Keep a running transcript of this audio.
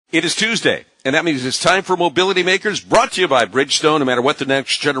It is Tuesday, and that means it's time for Mobility Makers, brought to you by Bridgestone. No matter what the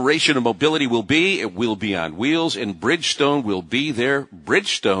next generation of mobility will be, it will be on wheels, and Bridgestone will be there.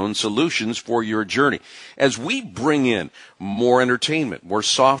 Bridgestone solutions for your journey. As we bring in more entertainment, more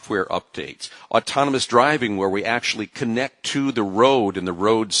software updates, autonomous driving where we actually connect to the road and the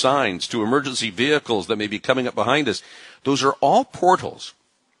road signs, to emergency vehicles that may be coming up behind us, those are all portals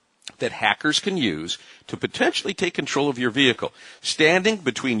that hackers can use to potentially take control of your vehicle. Standing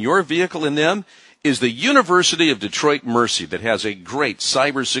between your vehicle and them is the University of Detroit Mercy, that has a great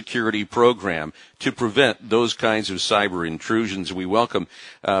cybersecurity program to prevent those kinds of cyber intrusions. We welcome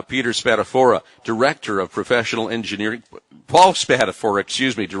Peter Spadafora, Director of Professional Engineering, Paul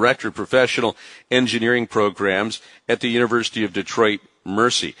Spadafora, Director of Professional Engineering Programs at the University of Detroit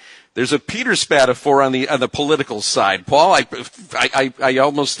Mercy. There's a Peter Spadafora on the political side. Paul, I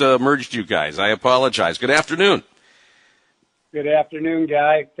almost merged you guys. I apologize. Good afternoon. Good afternoon,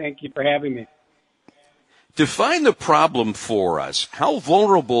 Guy. Thank you for having me. Define the problem for us. How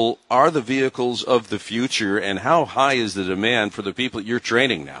vulnerable are the vehicles of the future, and how high is the demand for the people that you're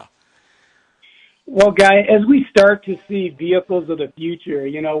training now? Well, Guy, as we start to see vehicles of the future,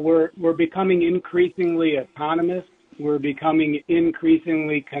 we're becoming increasingly autonomous. We're becoming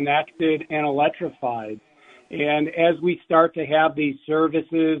increasingly connected and electrified. And as we start to have these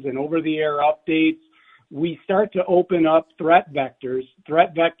services and over-the-air updates, we start to open up threat vectors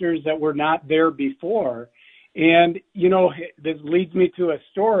that were not there before. And, this leads me to a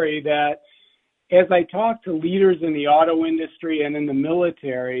story that as I talk to leaders in the auto industry and in the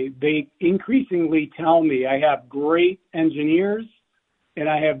military, they increasingly tell me I have great engineers and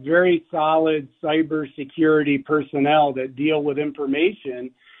I have very solid cybersecurity personnel that deal with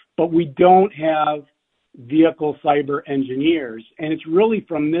information, but we don't have vehicle cyber engineers. And it's really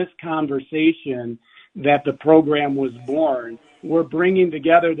from this conversation that the program was born. We're bringing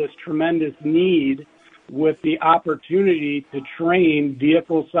together this tremendous need with the opportunity to train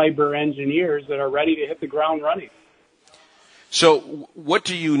vehicle cyber engineers that are ready to hit the ground running. So what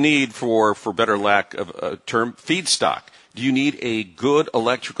do you need for better lack of a term, feedstock? Do you need a good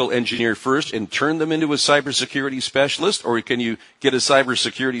electrical engineer first and turn them into a cybersecurity specialist, or can you get a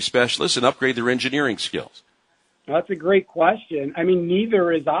cybersecurity specialist and upgrade their engineering skills? That's a great question. I mean,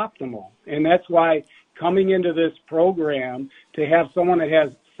 neither is optimal. And that's why coming into this program, to have someone that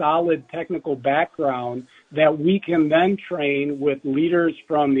has solid technical background that we can then train with leaders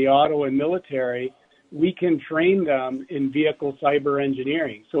from the auto and military, we can train them in vehicle cyber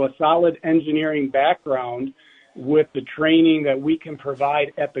engineering. So a solid engineering background with the training that we can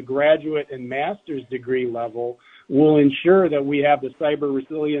provide at the graduate and master's degree level will ensure that we have the cyber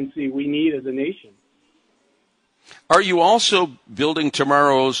resiliency we need as a nation. Are you also building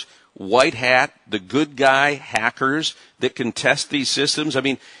tomorrow's white hat, the good guy hackers that can test these systems? I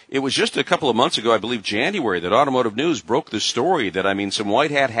mean, it was just a couple of months ago, I believe January, that Automotive News broke the story that, some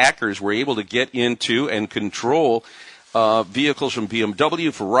white hat hackers were able to get into and control vehicles from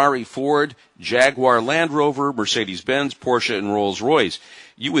BMW, Ferrari, Ford, Jaguar, Land Rover, Mercedes-Benz, Porsche, and Rolls-Royce.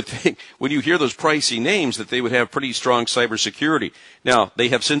 You would think, when you hear those pricey names, that they would have pretty strong cybersecurity. Now, they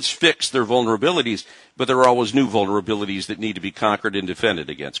have since fixed their vulnerabilities, but there are always new vulnerabilities that need to be conquered and defended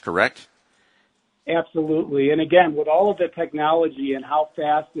against, correct? Absolutely. And again, with all of the technology and how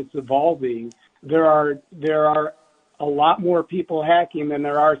fast it's evolving, there are a lot more people hacking than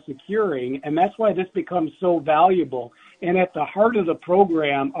there are securing, and that's why this becomes so valuable. And at the heart of the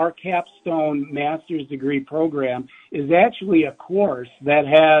program, our capstone master's degree program is actually a course that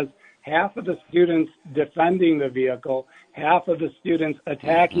has half of the students defending the vehicle, half of the students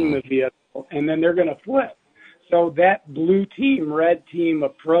attacking the vehicle, and then they're going to flip. So that blue team, red team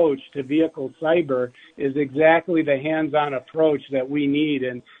approach to vehicle cyber is exactly the hands-on approach that we need,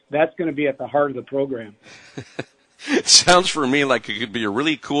 and that's going to be at the heart of the program. Sounds for me like it could be a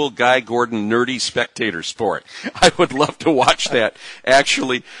really cool Guy Gordon nerdy spectator sport. I would love to watch that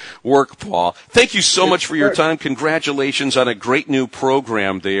actually work, Paul. Thank you so much for your time. Congratulations on a great new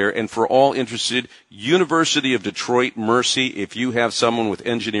program there. And for all interested, University of Detroit Mercy, if you have someone with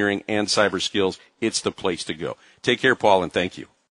engineering and cyber skills, it's the place to go. Take care, Paul, and thank you.